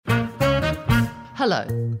Hello,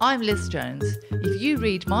 I'm Liz Jones. If you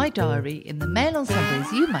read my diary in the Mail on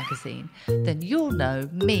Sunday's You magazine, then you'll know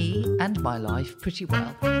me and my life pretty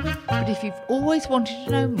well. But if you've always wanted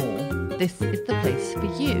to know more, this is the place for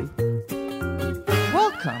you.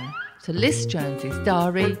 Welcome to Liz Jones's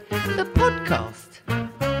Diary, the podcast.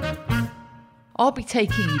 I'll be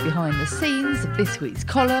taking you behind the scenes of this week's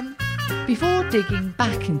column before digging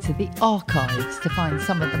back into the archives to find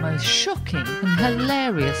some of the most shocking and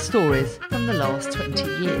hilarious stories from the last 20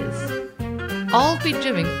 years. I'll be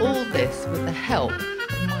doing all this with the help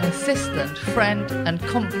of my assistant, friend and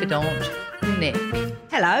confidant, Nick.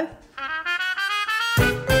 Hello.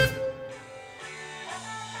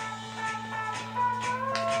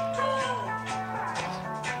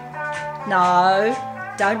 No,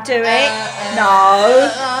 don't do it.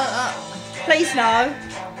 No. Please no.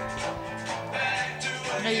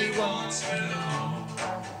 No, you won't.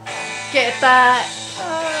 Get back.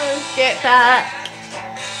 Get back.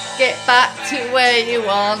 Get back to where you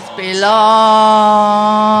once belong.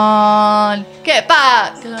 Get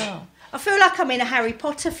back. I feel like I'm in a Harry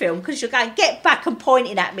Potter film because you're going, get back and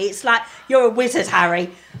pointing at me. It's like you're a wizard,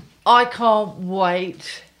 Harry. I can't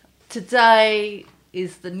wait. Today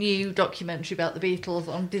is the new documentary about the Beatles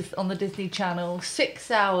on the Disney Channel.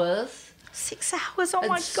 6 hours. 6 hours? Oh, And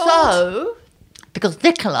my God. So, because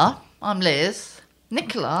Nicola, I'm Liz,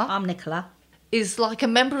 Nicola I'm Nicola. is like a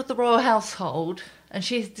member of the royal household, and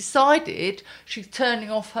she's decided she's turning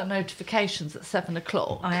off her notifications at 7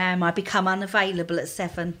 o'clock. I am. I become unavailable at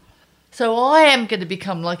 7. So I am going to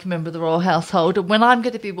become like a member of the royal household, and when I'm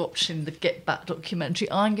going to be watching the Get Back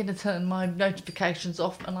documentary, I'm going to turn my notifications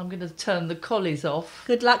off and I'm going to turn the collies off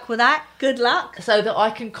Good luck with that. Good luck. so that I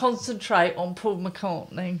can concentrate on Paul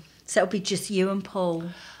McCartney. So it'll be just you and Paul.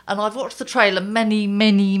 And I've watched the trailer many,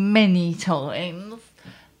 many, many times.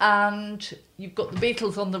 And you've got the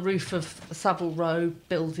Beatles on the roof of the Savile Row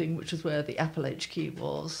building, which is where the Apple HQ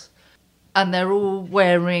was. And they're all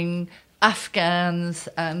wearing Afghans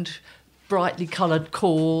and brightly coloured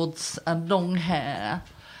cords and long hair.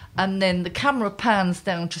 And then the camera pans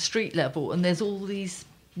down to street level and there's all these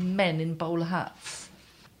men in bowler hats.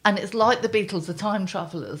 And it's like the Beatles are time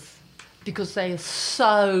travellers because they are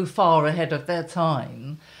so far ahead of their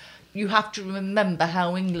time. You have to remember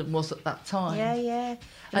how England was at that time. Yeah.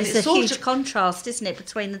 And It's it's a sort huge of- contrast, isn't it,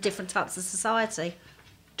 between the different types of society.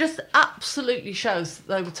 Just absolutely shows that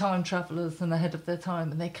they were time travellers and ahead of their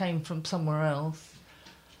time and they came from somewhere else.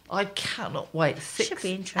 I cannot wait. Should 6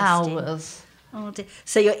 be interesting. hours. Oh dear.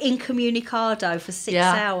 So you're incommunicado for 6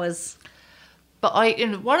 Yeah. hours. But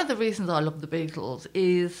one of the reasons I love the Beatles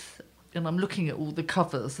is, and I'm looking at all the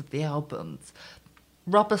covers of the albums,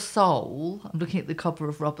 Rubber Soul, I'm looking at the cover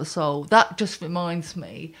of Rubber Soul, that just reminds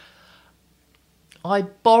me, I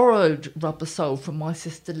borrowed Rubber Soul from my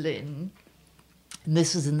sister Lynn, and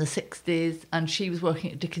this was in the 60s, and she was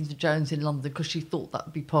working at Dickens and Jones in London because she thought that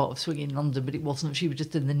would be part of swinging in London, but it wasn't. She was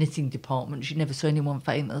just in the knitting department. She never saw anyone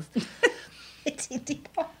famous.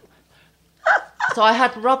 So I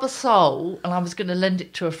had Rubber Soul, and I was going to lend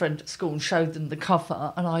it to a friend at school and show them the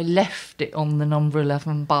cover, and I left it on the number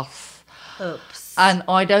 11 bus. Oops. And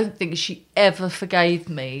I don't think she ever forgave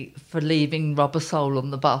me for leaving Rubber Soul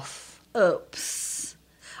on the bus. Oops.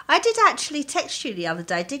 I did actually text you the other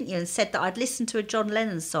day, didn't you, and said that I'd listened to a John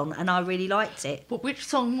Lennon song and I really liked it. But which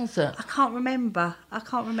song was it? I can't remember.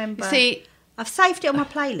 See, I've saved it on my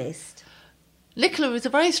playlist. Nicola is a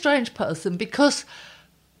very strange person because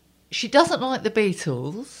she doesn't like the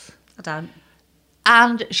Beatles I don't.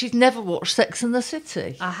 and she's never watched Sex and the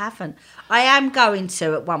City. I haven't. I am going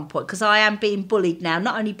to at one point because I am being bullied now,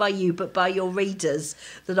 not only by you but by your readers,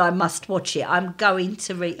 that I must watch it. I'm going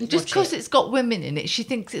to read. Just because it's got women in it, she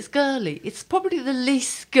thinks it's girly. It's probably the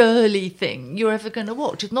least girly thing you're ever going to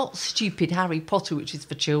watch. It's not stupid Harry Potter, which is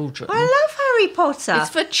for children. I love Harry Potter. It's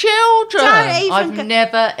for children. Don't even I've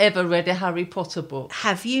never, ever read a Harry Potter book.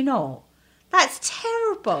 Have you not? That's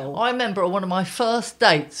terrible. I remember on one of my first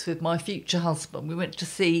dates with my future husband, we went to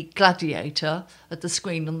see Gladiator at the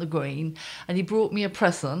screen on the green, and he brought me a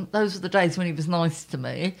present. Those were the days when he was nice to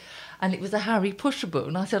me. And it was a Harry Potter book.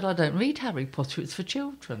 And I said, I don't read Harry Potter, it's for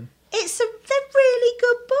children. They're really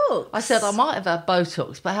good books. I said, I might have had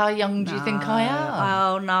Botox, but how young do you think I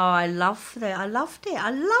am? Oh, no, I loved it. I loved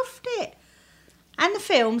it. And the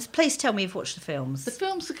films, please tell me you've watched the films. The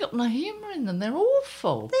films have got no humour in them. They're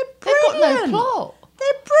awful. They're They've got brilliant. no plot.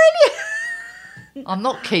 They're brilliant. I'm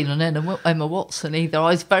not keen on Emma Watson either. I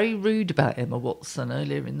was very rude about Emma Watson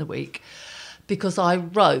earlier in the week because I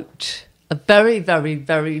wrote a very, very,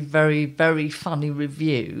 very, very, very funny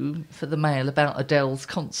review for the Mail about Adele's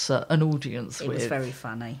concert, an audience with. It was very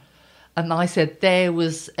funny. And I said, there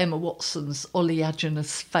was Emma Watson's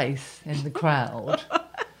oleaginous face in the crowd.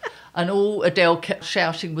 And all Adele kept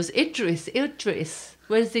shouting was, Idris, Idris,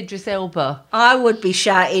 where's Idris Elba? I would be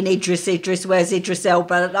shouting, Idris, Idris, where's Idris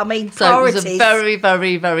Elba? I mean, So priorities. it was a very,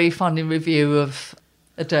 very, very funny review of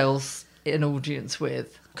Adele's In Audience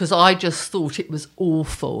With, because I just thought it was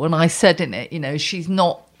awful. And I said in it, you know, she's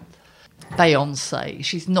not Beyonce,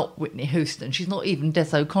 she's not Whitney Houston, she's not even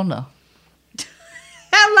Des O'Connor.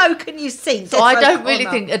 How low can you sink? So I don't really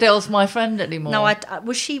think Adele's my friend anymore. No,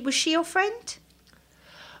 was she your friend?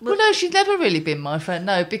 Well, no, she's never really been my friend,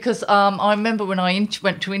 no, because I remember when I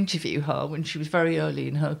went to interview her when she was very early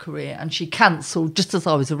in her career, and she cancelled just as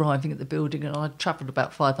I was arriving at the building, and I'd travelled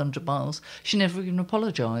about 500 miles. She never even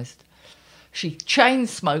apologised. She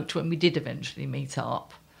chain-smoked when we did eventually meet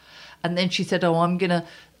up, and then she said, I'm going to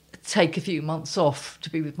take a few months off to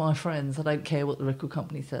be with my friends. I don't care what the record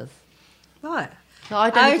company says. Right. So I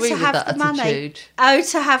don't agree with that attitude. Money. Oh,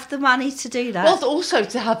 to have the money to do that. Well, also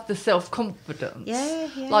to have the self-confidence. Yeah.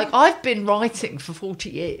 Like, I've been writing for 40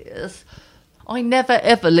 years. I never,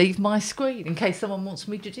 ever leave my screen in case someone wants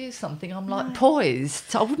me to do something. I'm, like,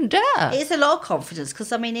 poised. I wouldn't dare. It's a lot of confidence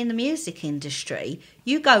because, I mean, in the music industry,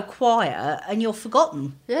 you go quiet and you're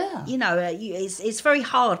forgotten. Yeah. You know, it's very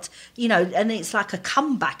hard, you know, and it's like a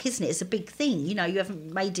comeback, isn't it? It's a big thing. You know, you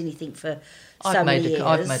haven't made anything for so many years.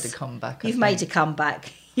 I've made a comeback. You've made a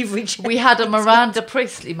comeback. You've reached. We had a Miranda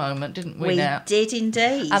Priestley moment, didn't we? We did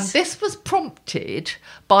indeed. And this was prompted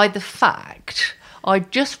by the fact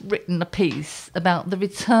I'd just written a piece about the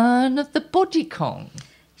return of the bodycon.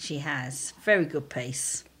 She has. Very good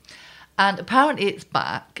piece. And apparently it's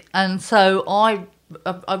back. And so I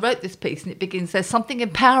wrote this piece, and it begins, there's something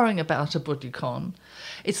empowering about a bodycon.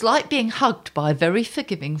 It's like being hugged by a very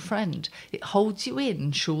forgiving friend. It holds you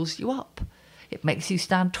in, shores you up. It makes you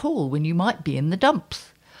stand tall when you might be in the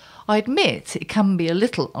dumps. I admit it can be a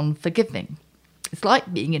little unforgiving. It's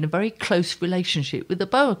like being in a very close relationship with a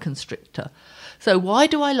boa constrictor. So why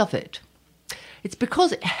do I love it? It's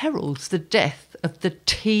because it heralds the death of the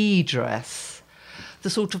tea dress, the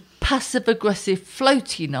sort of passive-aggressive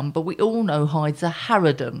floaty number we all know hides a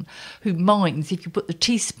harridan who minds if you put the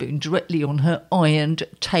teaspoon directly on her ironed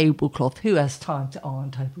tablecloth. Who has time to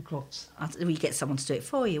iron tablecloths? You'd get someone to do it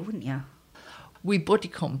for you, wouldn't you? We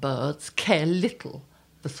bodycon birds care little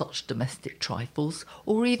for such domestic trifles,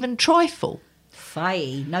 or even trifle.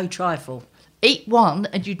 Faye, no trifle. Eat one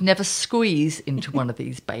and you'd never squeeze into one of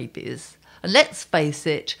these babies. And let's face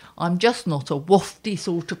it, I'm just not a wafty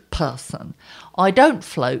sort of person. I don't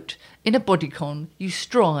float. In a bodycon, you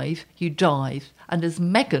strive, you dive, and as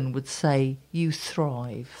Megan would say, you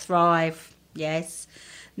thrive. Thrive, yes.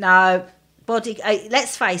 No,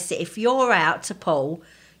 let's face it, if you're out to pull,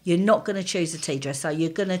 you're not going to choose a tea dress, so you're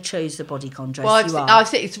going to choose the bodycon dress. Well, I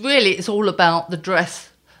think it's all about the dress,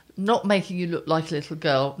 not making you look like a little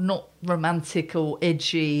girl, not romantic or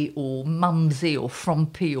edgy or mumsy or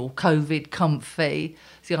frumpy or COVID comfy.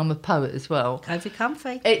 See, I'm a poet as well. COVID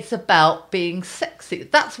comfy. It's about being sexy.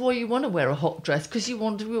 That's why you want to wear a hot dress, because you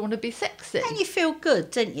want to be sexy. And you feel good,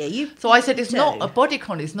 don't you? So I said a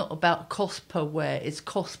bodycon is not about cost per wear, it's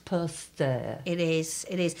cost per stare. It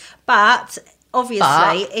is. But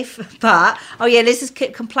obviously, Liz is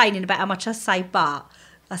complaining about how much I say but.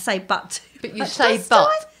 I say but. But you say but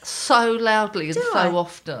so loudly and so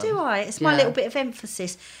often. Do I? It's my little bit of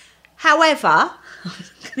emphasis. However, I'm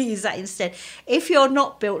going to use that instead. If you're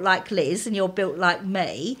not built like Liz and you're built like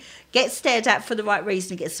me, get stared at for the right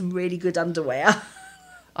reason and get some really good underwear.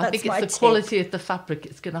 I think it's the quality of the fabric.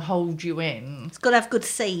 It's going to hold you in. It's got to have good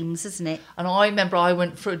seams, isn't it? And I remember I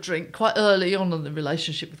went for a drink quite early on in the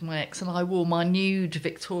relationship with my ex, and I wore my nude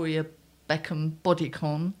Victoria Beckham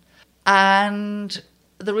bodycon. And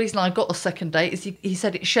the reason I got a second date is he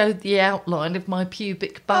said it showed the outline of my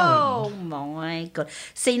pubic bone. Oh, my God.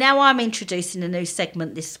 See, now I'm introducing a new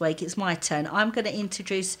segment this week. It's my turn. I'm going to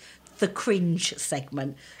introduce the cringe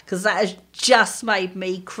segment, because that has just made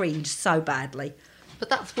me cringe so badly. But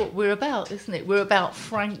that's what we're about, isn't it? We're about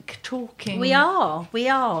frank talking. We are.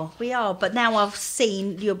 But now I've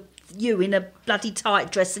seen you in a bloody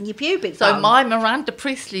tight dress and your pubic bone. So my Miranda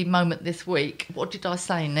Priestley moment this week, what did I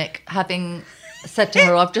say, Nick? Having said to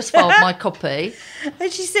her, I've just filed my copy.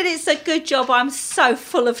 And she said, it's a good job, I'm so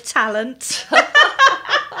full of talent.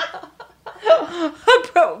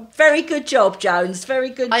 Very good job, Jones. Very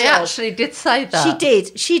good job. I actually did say that.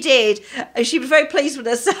 She did. And she was very pleased with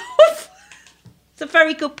herself. It's a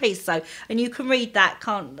very good piece, though. And you can read that,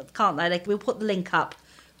 can't they? We'll put the link up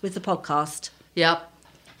with the podcast. Yep.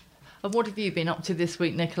 And what have you been up to this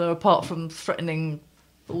week, Nicola, apart from threatening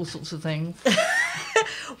all sorts of things?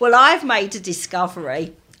 Well, I've made a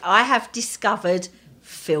discovery. I have discovered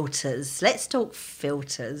filters. Let's talk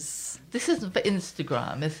filters. This isn't for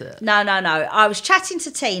Instagram, is it? No. I was chatting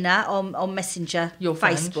to Tina on Messenger, Your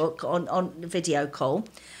friend. Facebook, on video call.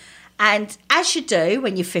 And as you do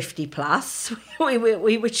when you're 50 plus, we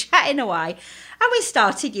were chatting away and we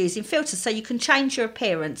started using filters. So you can change your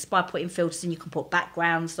appearance by putting filters and you can put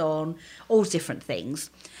backgrounds on, all different things.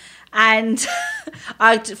 And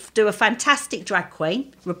I do a fantastic drag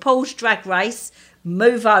queen, RuPaul's Drag Race,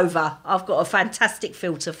 Move Over. I've got a fantastic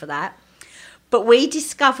filter for that. But we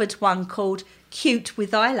discovered one called Cute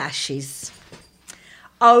with Eyelashes.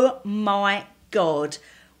 Oh my God.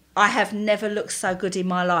 I have never looked so good in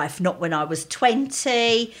my life. Not when I was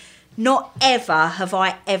 20. Not ever have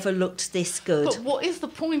I ever looked this good. But what is the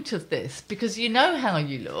point of this? Because you know how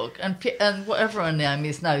you look, and whatever her name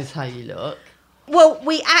is knows how you look. Well,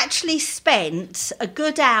 we actually spent a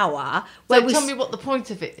good hour. So tell me what the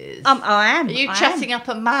point of it is. I am. Are you chatting up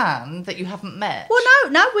a man that you haven't met?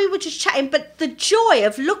 Well, no, we were just chatting. But the joy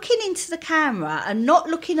of looking into the camera and not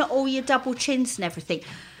looking at all your double chins and everything,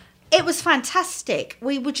 it was fantastic.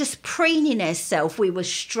 We were just preening ourselves. We were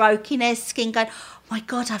stroking our skin, going, oh my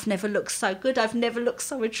God, I've never looked so good. I've never looked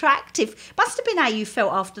so attractive. Must have been how you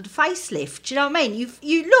felt after the facelift. Do you know what I mean?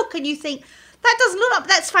 You look and you think, that doesn't look like,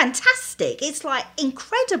 that's fantastic. It's like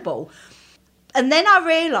incredible. And then I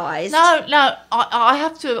realised... No, I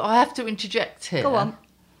have to interject here. Go on.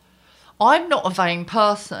 I'm not a vain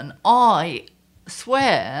person. I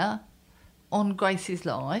swear on Grace's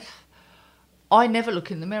life, I never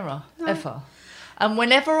look in the mirror, ever. And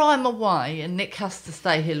whenever I'm away and Nick has to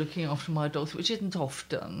stay here looking after my dogs, which isn't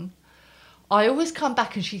often, I always come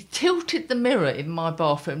back and she's tilted the mirror in my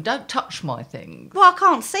bathroom. Don't touch my things. Well, I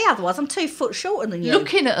can't see otherwise. I'm 2 foot shorter than you.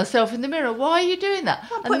 Looking at herself in the mirror. Why are you doing that?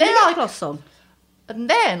 I'm putting my lip gloss on. And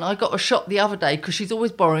then I got a shot the other day because she's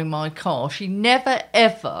always borrowing my car. She never,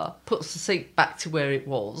 ever puts the seat back to where it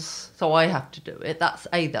was. So I have to do it.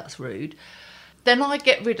 That's rude. Then I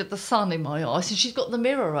get rid of the sun in my eyes and she's got the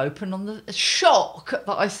mirror open on the shock that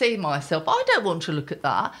I see myself. I don't want to look at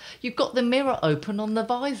that. You've got the mirror open on the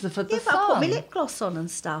visor for the sun. Yeah, but I put my lip gloss on and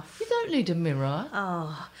stuff. You don't need a mirror.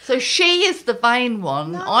 Oh. So she is the vain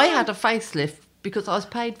one. No. I had a facelift because I was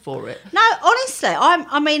paid for it. No, honestly,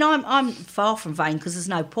 I'm far from vain because there's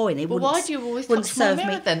no point. Well, why do you always touch my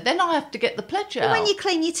mirror then? Then I have to get the pleasure out. When you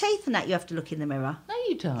clean your teeth and that, you have to look in the mirror. No,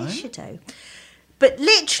 you don't. Yes, you do. But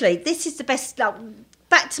literally, this is the best. Like,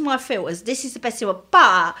 back to my filters. This is the best one.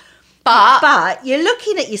 But you're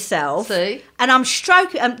looking at yourself. See? And I'm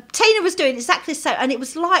stroking. And Tina was doing exactly so. And it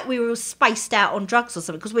was like we were spaced out on drugs or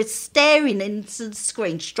something because we're staring into the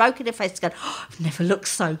screen, stroking her face, going, oh, I've never looked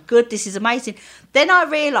so good. This is amazing. Then I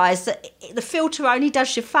realised that the filter only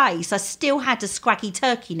does your face. I still had a scraggy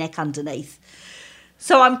turkey neck underneath.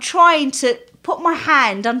 So I'm trying to put my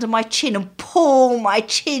hand under my chin and pull my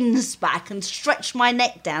chins back and stretch my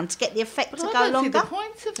neck down to get the effect to go longer. I don't see the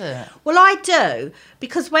point of it. Well, I do,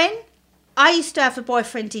 because when I used to have a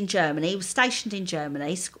boyfriend in Germany, he was stationed in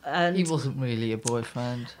Germany. And he wasn't really a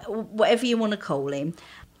boyfriend. Whatever you want to call him.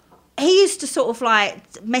 He used to sort of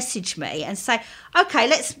like message me and say, okay,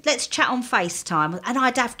 let's chat on FaceTime. And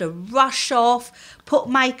I'd have to rush off, put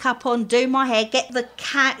makeup on, do my hair, get the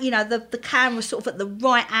the camera sort of at the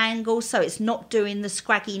right angle so it's not doing the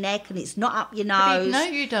scraggy neck and it's not up your nose. No,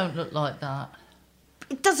 you don't look like that.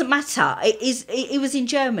 It doesn't matter. It was in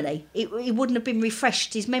Germany. It wouldn't have been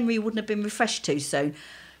refreshed. His memory wouldn't have been refreshed too soon.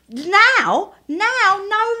 Now,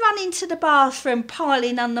 no running to the bathroom,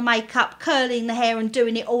 piling on the makeup, curling the hair and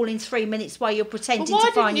doing it all in 3 minutes while you're pretending to find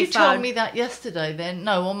your phone. Why didn't you tell me that yesterday then?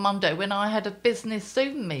 No, on Monday when I had a business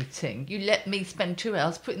Zoom meeting. You let me spend 2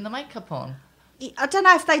 hours putting the makeup on. I don't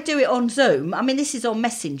know if they do it on Zoom. I mean, this is on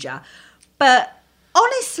Messenger. But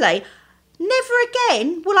honestly, never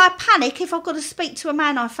again will I panic if I've got to speak to a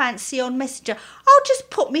man I fancy on Messenger. I'll just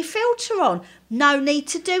put my filter on. No need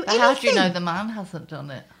to do anything. How do you know the man hasn't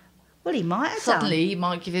done it? Well, he might have Suddenly, he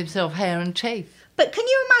might give himself hair and teeth. But can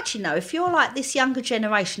you imagine, though, if you're like this younger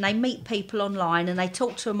generation, they meet people online and they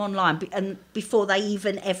talk to them online and before they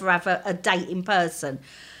even ever have a date in person.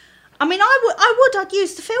 I mean, I'd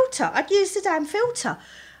use the filter. I'd use the damn filter.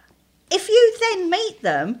 If you then meet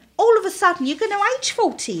them, all of a sudden you're going to age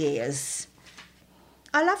 40 years.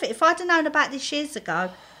 I love it. If I'd have known about this years ago,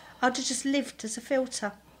 I'd have just lived as a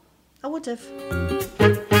filter. I would have.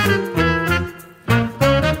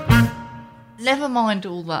 Never mind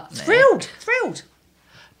all that, Nick. Thrilled.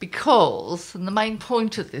 Because, and the main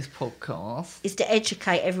point of this podcast is to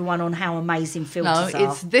educate everyone on how amazing filters are.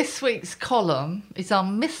 No, it's this week's column is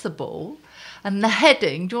unmissable, and the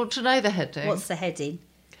heading. Do you want to know the heading? What's the heading?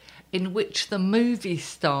 In which the movie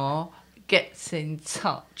star gets in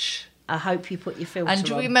touch. I hope you put your filter on. And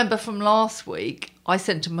do you remember from last week, I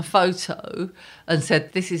sent him a photo and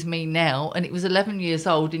said, this is me now. And it was 11 years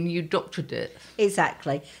old and you doctored it.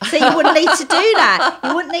 Exactly. So you wouldn't need to do that.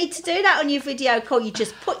 You wouldn't need to do that on your video call. You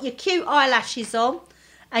just put your cute eyelashes on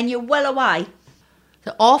and you're well away.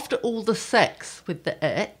 So after all the sex with the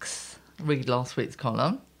ex, read last week's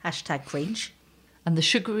column, #cringe. and the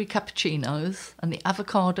sugary cappuccinos, and the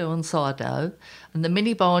avocado and sourdough, and the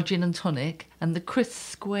mini bar gin and tonic, and the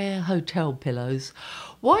crisp square hotel pillows.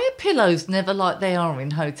 Why are pillows never like they are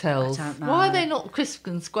in hotels? I don't know. Why are they not crisp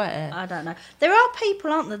and square? I don't know. There are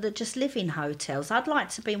people, aren't there, that just live in hotels. I'd like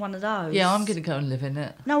to be one of those. Yeah, I'm going to go and live in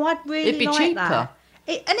it. No, I'd really It'd be like cheaper. that.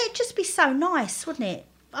 And it'd just be so nice, wouldn't it?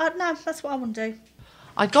 No, that's what I want to do.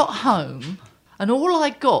 I got home, and all I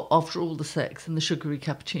got after all the sex and the sugary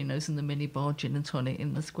cappuccinos and the mini bar gin and tonic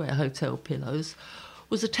in the square hotel pillows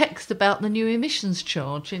was a text about the new emissions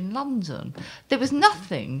charge in London. There was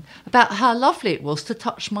nothing about how lovely it was to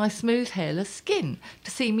touch my smooth, hairless skin,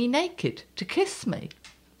 to see me naked, to kiss me.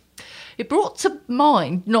 It brought to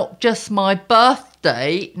mind not just my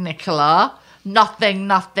birthday, Nicola, nothing,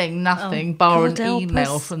 bar an God help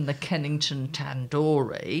email us. from the Kennington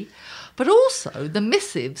Tandoori, but also the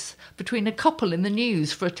missives between a couple in the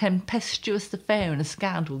news for a tempestuous affair and a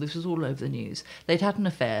scandal. This was all over the news. They'd had an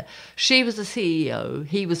affair. She was the CEO,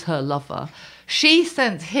 he was her lover. She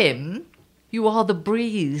sent him, "You are the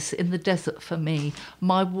breeze in the desert for me,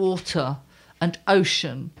 my water and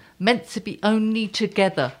ocean, meant to be only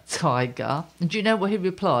together, tiger." And do you know what he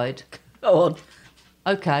replied? Go on.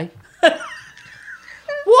 Okay.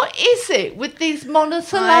 What is it with these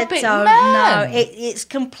monosyllabic I don't men? know. It's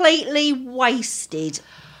completely wasted.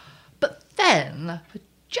 But then,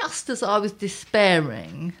 just as I was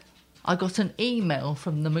despairing, I got an email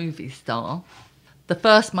from the movie star, the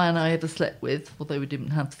first man I ever slept with, although we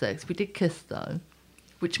didn't have sex. We did kiss, though,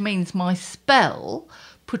 which means my spell,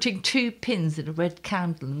 putting 2 pins in a red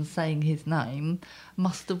candle and saying his name,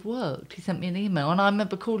 must have worked. He sent me an email, and I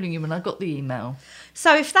remember calling him when I got the email.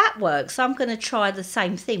 So if that works, I'm going to try the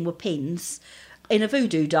same thing with pins in a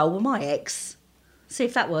voodoo doll with my ex. See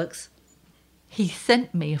if that works. He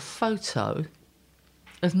sent me a photo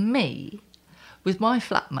of me with my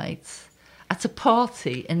flatmates at a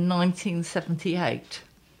party in 1978.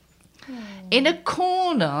 In a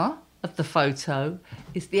corner of the photo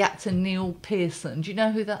is the actor Neil Pearson. Do you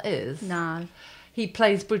know who that is? No. He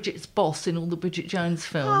plays Bridget's boss in all the Bridget Jones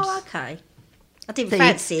films. Oh, okay. I didn't See,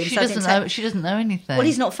 fancy him. She so I doesn't didn't know. She doesn't know anything. Well,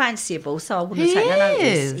 he's not fanciable, so I wouldn't He have taken notice.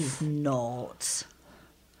 is. He's not.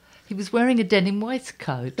 He was wearing a denim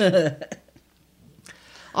waistcoat.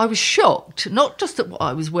 I was shocked, not just at what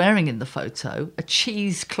I was wearing in the photo, a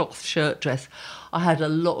cheesecloth shirt dress. I had a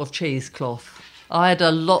lot of cheesecloth.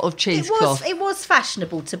 It was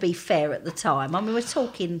fashionable, to be fair, at the time. I mean, we're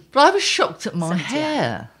talking... But I was shocked at my 78.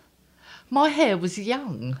 hair. My hair was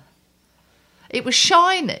young. It was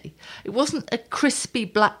shiny. It wasn't a crispy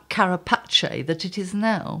black carapace that it is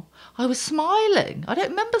now. I was smiling. I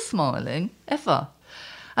don't remember smiling, ever.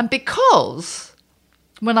 And because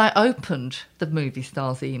when I opened the movie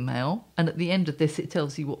star's email, and at the end of this it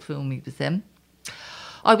tells you what film he was in,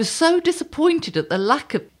 I was so disappointed at the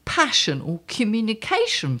lack of passion or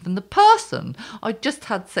communication from the person I'd just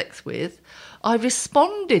had sex with. I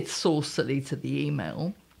responded saucily to the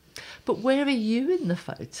email, "But where are you in the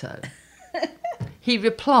photo?" He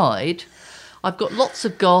replied, "I've got lots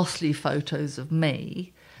of ghastly photos of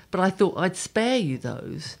me, but I thought I'd spare you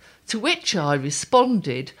those." To which I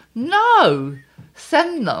responded, "No,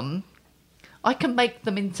 send them. I can make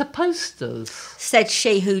them into posters." Said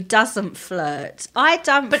she who doesn't flirt. I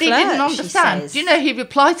don't But flirt, he didn't she understand. says. Do you know, he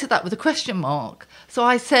replied to that with a question mark. So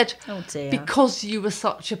I said, Oh, dear. "Because you were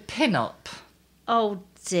such a pin-up." Oh,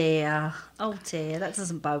 dear. Oh, dear. That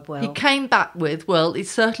doesn't bode well. He came back with, "Well, it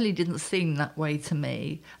certainly didn't seem that way to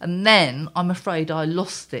me." And then I'm afraid I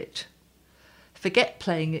lost it. Forget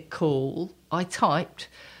playing it cool. I typed,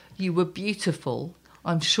 "You were beautiful.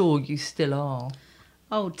 I'm sure you still are."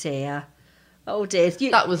 Oh, dear. Oh, dear.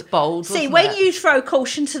 That was bold, See, wasn't when it? you throw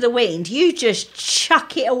caution to the wind, you just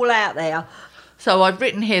chuck it all out there. So I've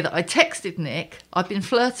written here that I texted Nick. "I've been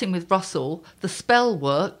flirting with Russell. The spell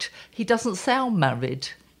worked. He doesn't sound married."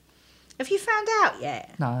 Have you found out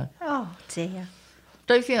yet? No. Oh, dear.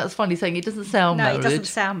 Don't you think that's funny, saying he doesn't sound No, married? it doesn't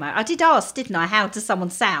sound married. I did ask, didn't I? How does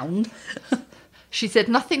someone sound? She said,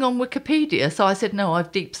 "Nothing on Wikipedia." So I said, "No,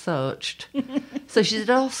 I've deep searched." So she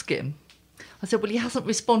said, "Ask him." I said, "Well, he hasn't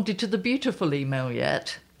responded to the beautiful email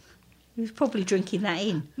yet." He was probably drinking that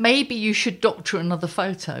in. "Maybe you should doctor another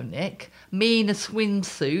photo, Nick. Me in a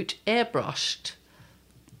swimsuit, airbrushed."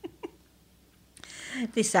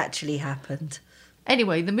 This actually happened.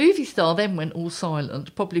 Anyway, the movie star then went all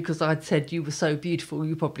silent, probably because I'd said you were so beautiful,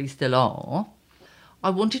 you probably still are. I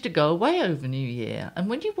wanted to go away over New Year. And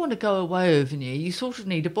when you want to go away over New Year, you sort of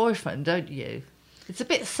need a boyfriend, don't you? It's a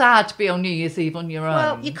bit sad to be on New Year's Eve on your own.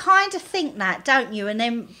 Well, you kind of think that, don't you? And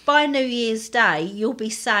then by New Year's Day, you'll be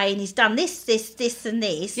saying he's done this, and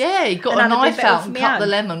this. Yeah, he got and a I'd have been knife better out off and my cut the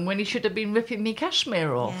own. lemon when he should have been ripping me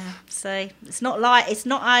cashmere off. Yeah, see, it's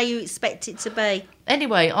not how you expect it to be.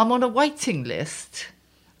 Anyway, I'm on a waiting list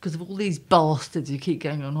because of all these bastards who keep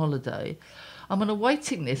going on holiday. I'm on a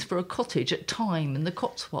waiting list for a cottage at Tyne in the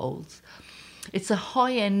Cotswolds. It's a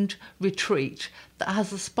high-end retreat that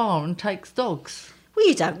has a spa and takes dogs. Well,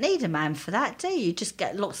 you don't need a man for that, do you? You just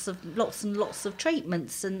get lots and lots of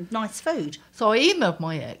treatments and nice food. So I emailed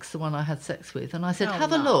my ex, the one I had sex with, and I said, Oh,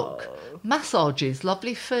 have a no. look. Massages,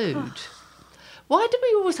 lovely food. Why do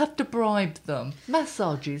we always have to bribe them?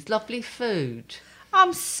 Massages, lovely food.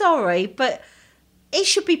 I'm sorry, but he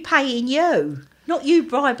should be paying you, not you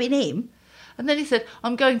bribing him. And then he said,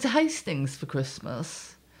 I'm going to Hastings for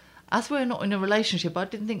Christmas. As we're not in a relationship, I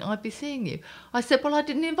didn't think I'd be seeing you. I said, well, I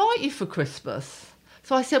didn't invite you for Christmas.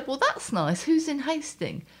 So I said, well, that's nice. Who's in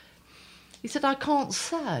Hastings? He said, I can't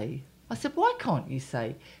say. I said, why can't you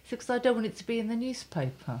say? He said, because I don't want it to be in the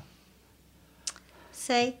newspaper.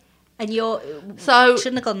 See? And So-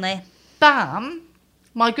 shouldn't have gone there. Bam!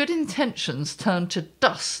 My good intentions turned to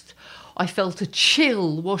dust. I felt a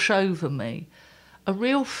chill wash over me. A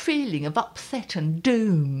real feeling of upset and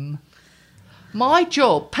doom. My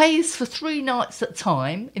job pays for 3 nights at a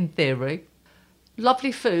time, in theory.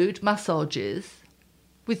 Lovely food, massages,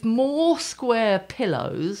 with more square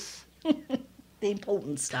pillows. The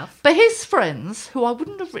important stuff. But his friends, who I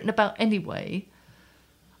wouldn't have written about anyway,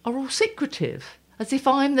 are all secretive, as if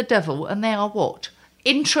I'm the devil and they are what?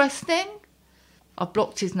 Interesting? I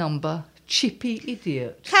blocked his number. Chippy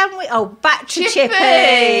idiot. Can we? Oh, back to Chippy!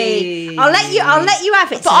 Chippy. I'll let you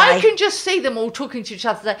have it But I today. can just see them all talking to each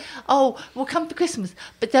other. Say, oh, we'll come for Christmas,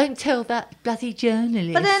 but don't tell that bloody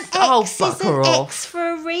journalist. But an oh, ex is bugger an off. ex for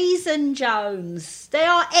a reason, Jones. They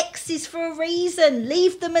are exes for a reason.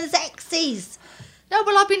 Leave them as exes. No,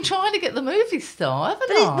 well, I've been trying to get the movie star, haven't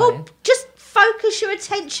But I? well, just focus your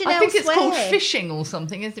attention I think elsewhere. it's called fishing or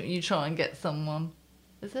something, isn't it? When you try and get someone.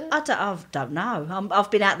 Is it? I don't know.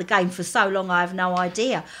 I've been out the game for so long, I have no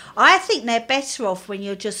idea. I think they're better off when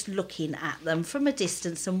you're just looking at them from a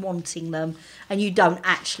distance and wanting them, and you don't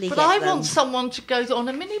actually But get I them. want someone to go on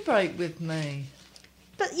a mini break with me.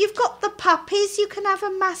 But you've got the puppies. You can have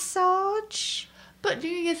a massage. But New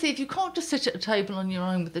Year's Eve, you can't just sit at a table on your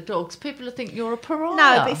own with the dogs. People will think you're a pariah.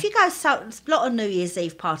 No, but if you go, a lot of New Year's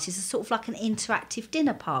Eve parties are sort of like an interactive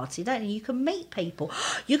dinner party, don't you? You can meet people.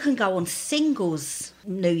 You can go on singles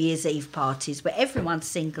New Year's Eve parties where everyone's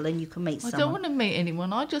single and you can meet I someone. don't want to meet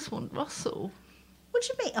anyone. I just want Russell. What do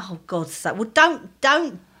you mean? Oh, God's sake. Well, don't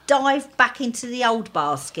dive back into the old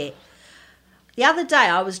basket. The other day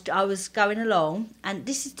I was going along, and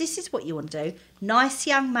this is what you want to do. Nice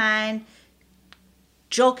young man,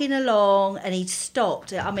 jogging along, and he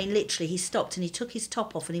stopped. I mean, literally, he stopped and he took his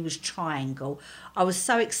top off and he was triangle. I was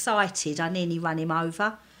so excited, I nearly ran him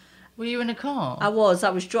over. Were you in a car? I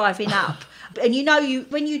was driving up. And you know,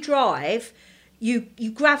 when you drive, you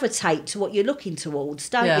gravitate to what you're looking towards,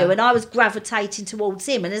 don't Yeah. you? And I was gravitating towards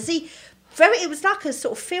him. And as it was like a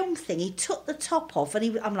sort of film thing. He took the top off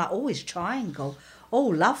and I'm like, oh, he's triangle. Oh,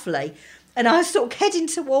 lovely. And I was sort of heading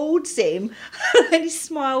towards him and he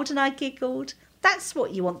smiled and I giggled. That's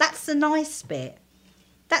what you want. That's the nice bit.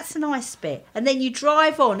 That's the nice bit. And then you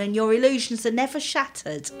drive on and your illusions are never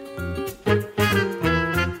shattered.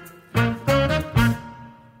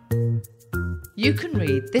 You can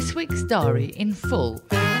read this week's diary in full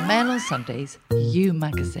in Mail on Sunday's You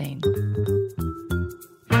magazine.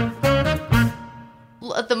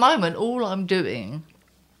 Well, at the moment, all I'm doing,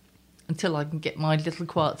 until I can get my little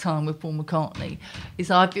quiet time with Paul McCartney, is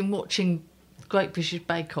I've been watching Great British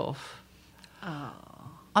Bake Off.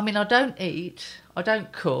 I mean, I don't eat, I don't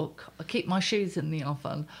cook, I keep my shoes in the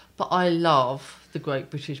oven, but I love the Great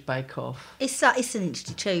British Bake Off. It's an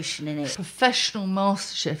institution, isn't it? Professional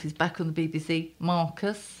MasterChef is back on the BBC.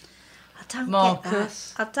 Marcus. I don't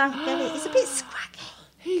Marcus. get that. I don't get it. It's a bit scraggy.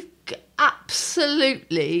 He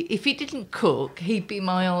absolutely, if he didn't cook, he'd be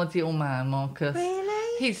my ideal man, Marcus.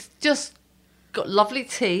 Really? He's just got lovely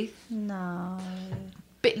teeth, No.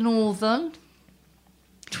 bit northern,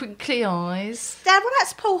 twinkly eyes. Well,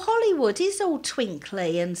 that's Paul Hollywood. He's all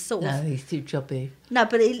twinkly and sort No, of... he's too chubby. No,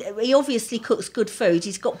 but he obviously cooks good food.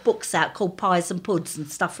 He's got books out called Pies and Puds and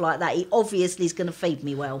stuff like that. He obviously is going to feed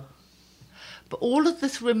me well. But all of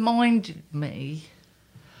this reminded me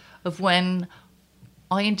of when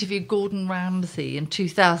I interviewed Gordon Ramsay in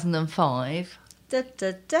 2005. Da,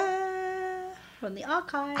 da, da, from the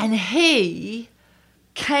archive. And he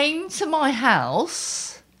came to my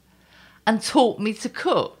house and taught me to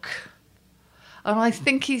cook. And I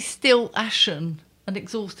think he's still ashen and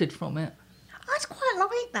exhausted from it. I'd quite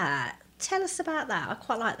like that. Tell us about that. I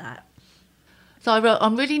quite like that. So I wrote,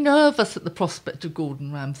 I'm really nervous at the prospect of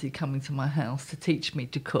Gordon Ramsay coming to my house to teach me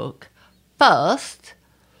to cook. First,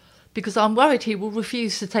 because I'm worried he will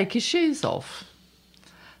refuse to take his shoes off.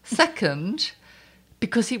 Second,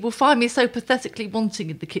 because he will find me so pathetically wanting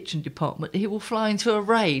in the kitchen department, he will fly into a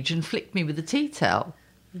rage and flick me with a tea towel.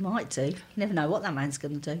 You might do. You never know what that man's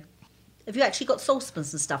going to do. Have you actually got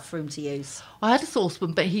saucepans and stuff for him to use? I had a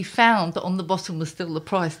saucepan, but he found that on the bottom was still the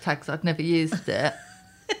price tag, so I'd never used it.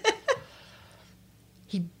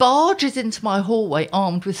 He barges into my hallway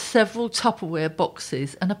armed with several Tupperware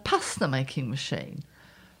boxes and a pasta making machine.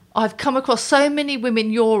 I've come across so many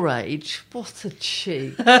women your age. What a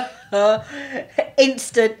cheek.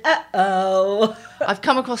 Instant, uh-oh. I've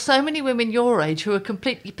come across so many women your age who are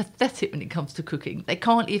completely pathetic when it comes to cooking. They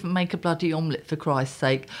can't even make a bloody omelette, for Christ's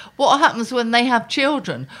sake. What happens when they have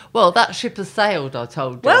children? Well, that ship has sailed, I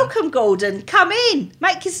told them. Welcome, Gordon. Come in.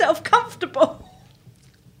 Make yourself comfortable.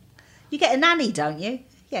 You get a nanny, don't you?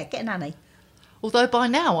 Yeah, get a nanny. Although by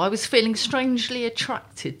now I was feeling strangely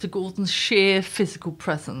attracted to Gordon's sheer physical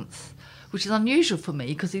presence, which is unusual for me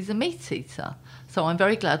because he's a meat eater. So I'm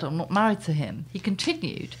very glad I'm not married to him. He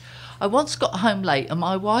continued, I once got home late and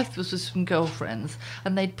my wife was with some girlfriends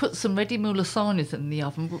and they'd put some ready meal lasagnas in the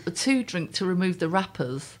oven but were too drunk to remove the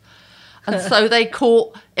wrappers. And so they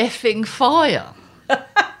caught effing fire.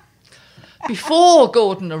 Before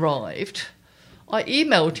Gordon arrived, I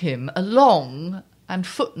emailed him a long and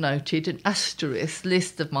footnoted and asterisk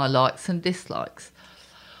list of my likes and dislikes.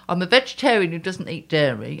 I'm a vegetarian who doesn't eat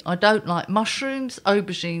dairy. I don't like mushrooms,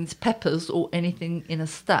 aubergines, peppers or anything in a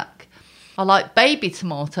stack. I like baby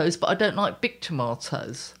tomatoes, but I don't like big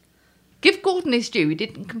tomatoes. Give Gordon his due, he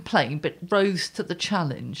didn't complain, but rose to the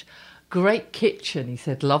challenge. Great kitchen, he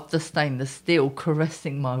said, love the stainless steel,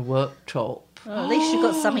 caressing my worktop. Oh, at least you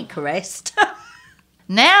got something caressed.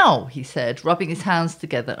 Now, he said, rubbing his hands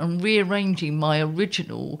together and rearranging my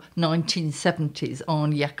original 1970s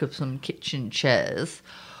Arne Jacobsen kitchen chairs.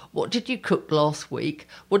 What did you cook last week?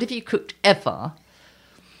 What have you cooked ever?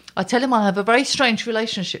 I tell him I have a very strange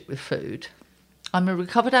relationship with food. I'm a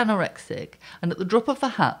recovered anorexic and at the drop of a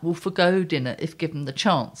hat will forgo dinner if given the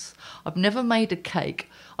chance. I've never made a cake.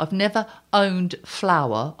 I've never owned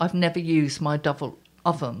flour. I've never used my double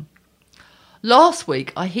oven. Last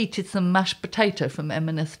week, I heated some mashed potato from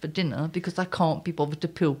M&S for dinner because I can't be bothered to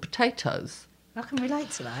peel potatoes. I can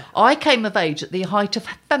relate to that. I came of age at the height of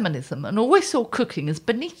feminism and always saw cooking as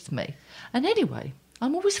beneath me. And anyway,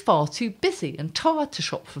 I'm always far too busy and tired to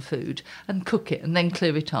shop for food and cook it and then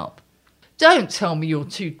clear it up. Don't tell me you're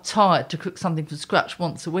too tired to cook something from scratch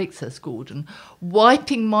once a week, says Gordon,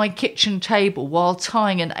 wiping my kitchen table while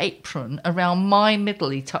tying an apron around my middle.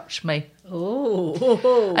 He touched me.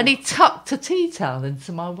 Oh. And he tucked a tea towel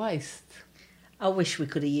into my waist. I wish we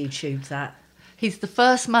could have YouTubed that. He's the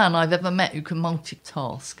first man I've ever met who can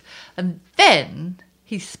multitask. And then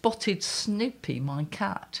he spotted Snoopy, my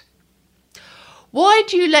cat. Why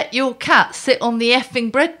do you let your cat sit on the effing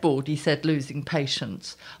breadboard, he said, losing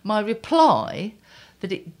patience. My reply,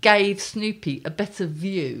 that it gave Snoopy a better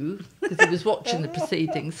view, because he was watching the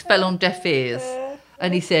proceedings, fell on deaf ears.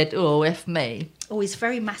 And he said, oh, F me. Oh, he's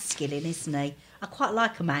very masculine, isn't he? I quite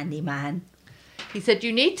like a manly man. He said,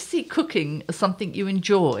 you need to see cooking as something you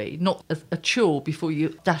enjoy, not as a chore before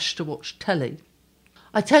you dash to watch telly.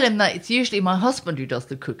 I tell him that it's usually my husband who does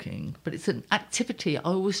the cooking, but it's an activity I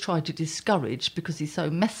always try to discourage because he's so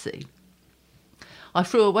messy. I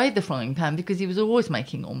threw away the frying pan because he was always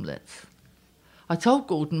making omelettes. I told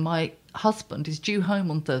Gordon my husband is due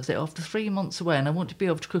home on Thursday after 3 months away and I want to be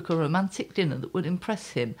able to cook a romantic dinner that would impress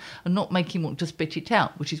him and not make him want to spit it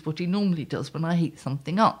out, which is what he normally does when I heat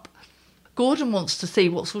something up. Gordon wants to see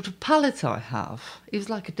what sort of palate I have. He was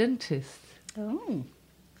like a dentist. Oh.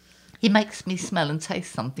 He makes me smell and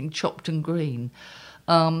taste something chopped and green.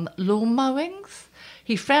 Lawn mowings?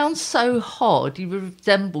 He frowns so hard he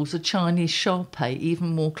resembles a Chinese Shar-Pei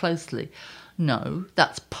even more closely. No,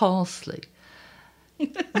 that's parsley.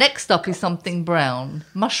 Next up is something brown.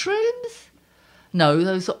 Mushrooms? No,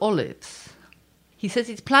 those are olives. He says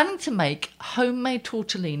he's planning to make homemade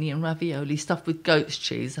tortellini and ravioli stuffed with goat's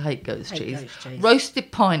cheese. I hate goat's cheese.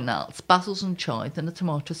 Roasted pine nuts, basils and chives and a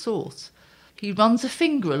tomato sauce. He runs a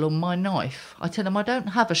finger along my knife. I tell him I don't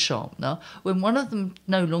have a sharpener. When one of them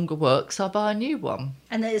no longer works, I buy a new one.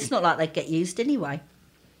 And it's not like they get used anyway.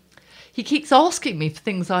 He keeps asking me for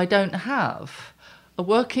things I don't have. A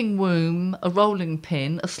working womb, a rolling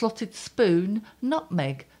pin, a slotted spoon,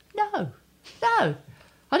 nutmeg. No.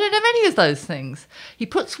 I don't have any of those things. He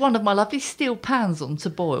puts one of my lovely steel pans on to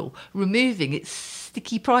boil, removing its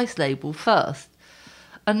sticky price label first.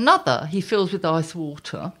 Another he fills with ice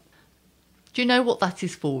water. Do you know what that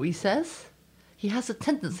is for, he says? He has a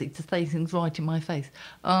tendency to say things right in my face.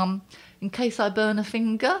 In case I burn a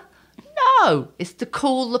finger? No, it's to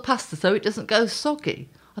cool the pasta so it doesn't go soggy.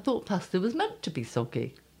 I thought pasta was meant to be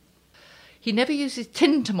soggy. He never uses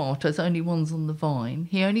tinned tomatoes, only ones on the vine.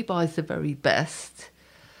 He only buys the very best.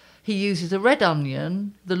 He uses a red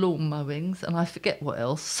onion, the lawn mowings, and I forget what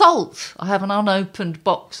else. Salt! I have an unopened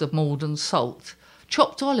box of Maldon salt.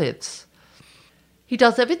 Chopped olives. He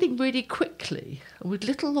does everything really quickly, with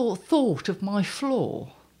little thought of my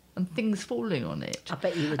floor and things falling on it. I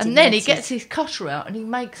bet you would. And then he gets his cutter out and he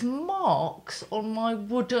makes marks on my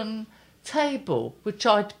wooden table, which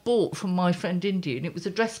I'd bought from my friend India, and it was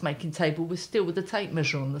a dressmaking table with a tape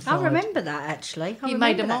measure on the side. I remember that, actually. He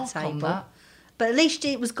made a mark on that. But at least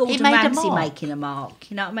it was Gordon Ramsay making a mark.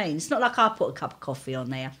 You know what I mean? It's not like I put a cup of coffee on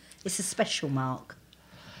there. It's a special mark.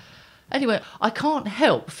 Anyway, I can't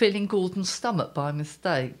help feeling Gordon's stomach by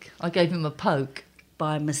mistake. I gave him a poke.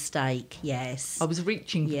 By mistake, yes. I was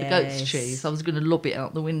reaching for the goat's cheese. I was going to lob it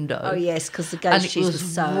out the window. Oh, yes, because the goat's cheese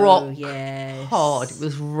was so rock hard. It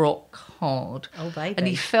was rock hard. Oh, baby. And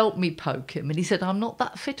he felt me poke him, and he said, I'm not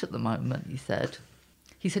that fit at the moment, he said.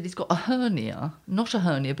 He said he's got a hernia, not a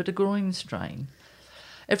hernia, but a groin strain.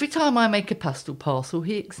 Every time I make a pastel parcel,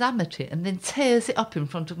 he examines it and then tears it up in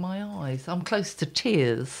front of my eyes. I'm close to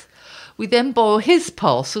tears. We then boil his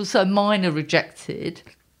parcels, so mine are rejected,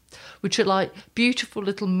 which are like beautiful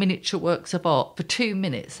little miniature works of art, for 2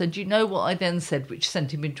 minutes. And you know what I then said, which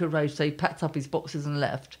sent him into a rage, so he packed up his boxes and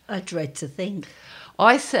left? I dread to think.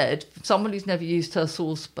 I said, someone who's never used her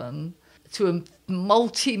saucepan, to a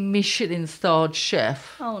multi-Michelin starred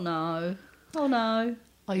chef. Oh, no. Oh, no.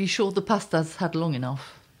 Are you sure the pasta's had long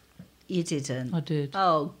enough? You didn't? I did.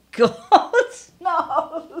 Oh, God.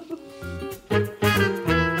 No.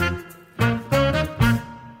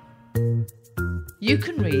 You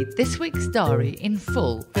can read this week's diary in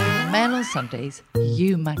full in Mail on Sunday's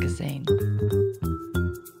You magazine.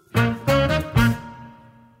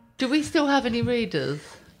 Do we still have any readers,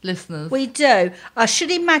 listeners? We do. I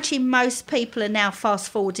should imagine most people are now fast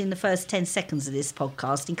forwarding the first 10 seconds of this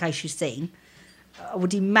podcast in case you've seen. I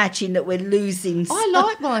would imagine that we're losing. I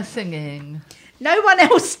like my singing. No one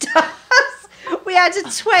else does. We had a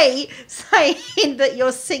tweet saying that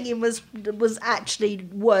your singing was actually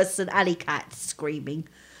worse than Alley Cat screaming.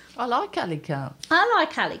 I like Alley Cats. I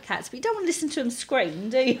like Alley Cats, but you don't want to listen to them scream,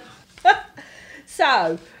 do you?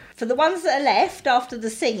 So, for the ones that are left after the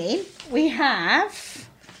singing, we have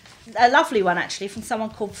a lovely one actually from someone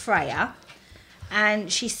called Freya.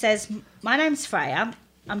 And she says, my name's Freya.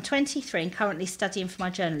 I'm 23 and currently studying for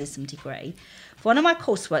my journalism degree. For one of my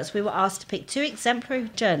courseworks, we were asked to pick 2 exemplary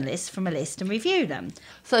journalists from a list and review them.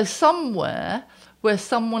 So somewhere where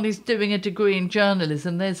someone is doing a degree in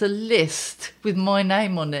journalism, there's a list with my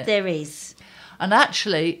name on it. There is. And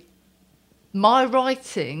actually, my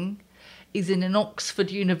writing is in an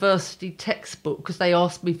Oxford University textbook because they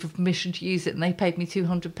asked me for permission to use it and they paid me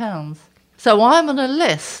 £200. So I'm on a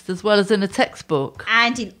list as well as in a textbook.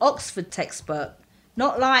 And in Oxford textbook.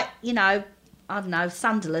 Not like, you know, I don't know,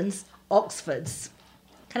 Sunderland's, Oxford's.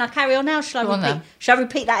 Can I carry on now? Shall I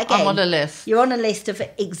repeat that again? I'm on a list. You're on a list of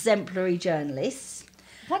exemplary journalists.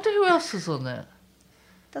 I wonder who else was on it.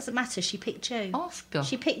 Doesn't matter, she picked you. Ask her.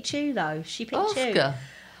 She picked you, though. She picked Ask you. her.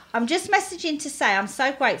 I'm just messaging to say I'm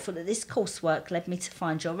so grateful that this coursework led me to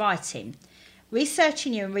find your writing.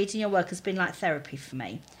 Researching you and reading your work has been like therapy for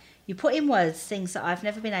me. You put in words things that I've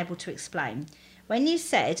never been able to explain. When you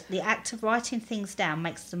said the act of writing things down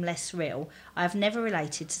makes them less real, I have never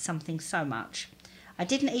related to something so much. I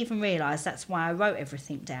didn't even realise that's why I wrote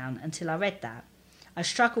everything down until I read that. I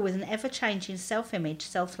struggle with an ever-changing self-image,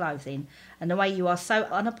 self-loathing, and the way you are so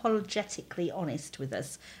unapologetically honest with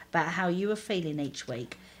us about how you are feeling each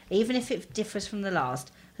week, even if it differs from the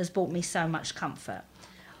last, has brought me so much comfort.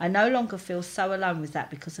 I no longer feel so alone with that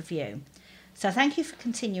because of you. So thank you for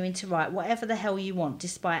continuing to write whatever the hell you want,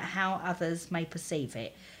 despite how others may perceive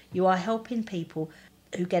it. You are helping people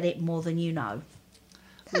who get it more than you know.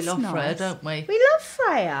 We love Freya, don't we? We love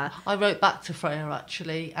Freya. I wrote back to Freya,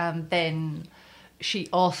 actually, and then she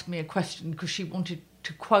asked me a question because she wanted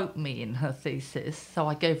to quote me in her thesis. So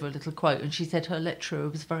I gave her a little quote, and she said her lecturer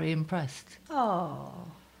was very impressed. Oh.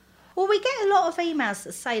 Well, we get a lot of emails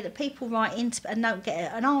that say that people write in and don't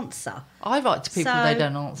get an answer. I write to people, So, they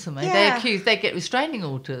don't answer me. yeah. They get restraining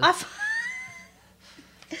orders.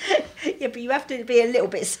 Yeah, but you have to be a little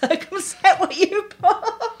bit circumspect what you put.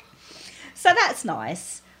 So that's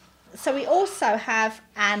nice. So we also have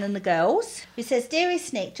Anne and the girls, who says,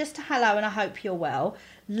 Dearest Nick, just a hello and I hope you're well.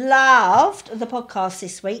 Loved the podcast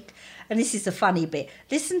this week. And this is the funny bit.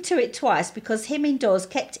 Listened to it twice because him indoors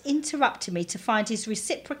kept interrupting me to find his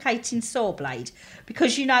reciprocating saw blade.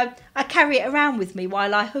 Because, you know, I carry it around with me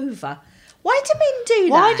while I hoover. Why do men do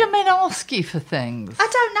that? Why do men ask you for things? I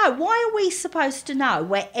don't know. Why are we supposed to know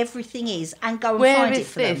where everything is and go and Where find it is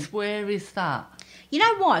for them? this? Where is that? You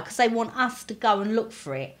know why? Because they want us to go and look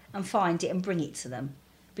for it and find it and bring it to them.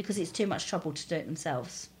 Because it's too much trouble to do it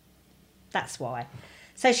themselves. That's why.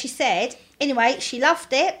 So she said, anyway, she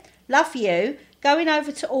loved it. Love you. Going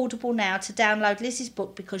over to Audible now to download Lizzie's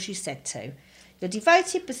book because you said to. Your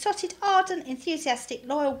devoted, besotted, ardent, enthusiastic,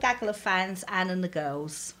 loyal gaggle of fans, Anne and the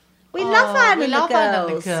girls. We love Anne and the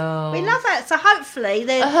girls. We love her. So hopefully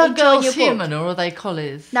they're Are her enjoying girls your book. human or are they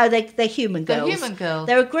collies? No, they're human girls. They're human girls.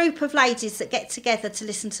 They're a group of ladies that get together to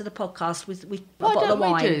listen to the podcast with a Why bottle of don't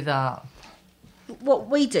wine. we do that? What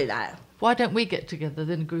we do that Why don't we get together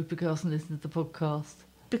then, a group of girls, and listen to the podcast?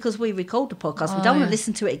 because we record the podcast. We Oh, don't want yeah. to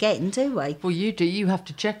listen to it again, do we? Well, you do. You have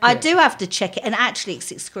to check it. I do have to check it, and actually, it's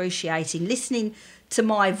excruciating listening to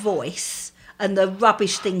my voice and the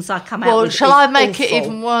rubbish things I come out Well, with. shall is I make it awful.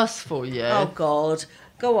 even worse for you? Oh God,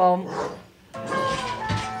 go on.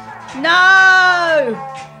 No.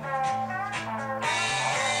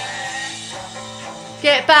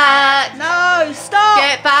 Get back! No, stop!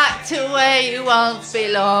 Get back to where you once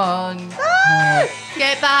belonged. No!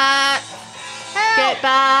 Get back! Help! Get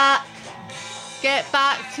back! Get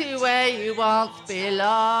back to where you once belonged.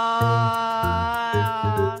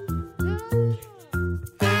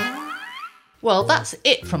 Well, that's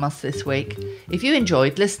it from us this week. If you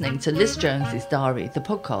enjoyed listening to Liz Jones's Diary, the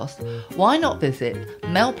podcast, why not visit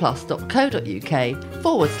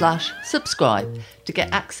mailplus.co.uk/subscribe to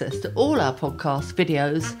get access to all our podcasts,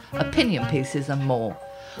 videos, opinion pieces and more.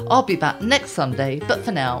 I'll be back next Sunday, but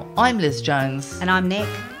for now, I'm Liz Jones. And I'm Nick.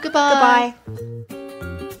 Goodbye. Goodbye.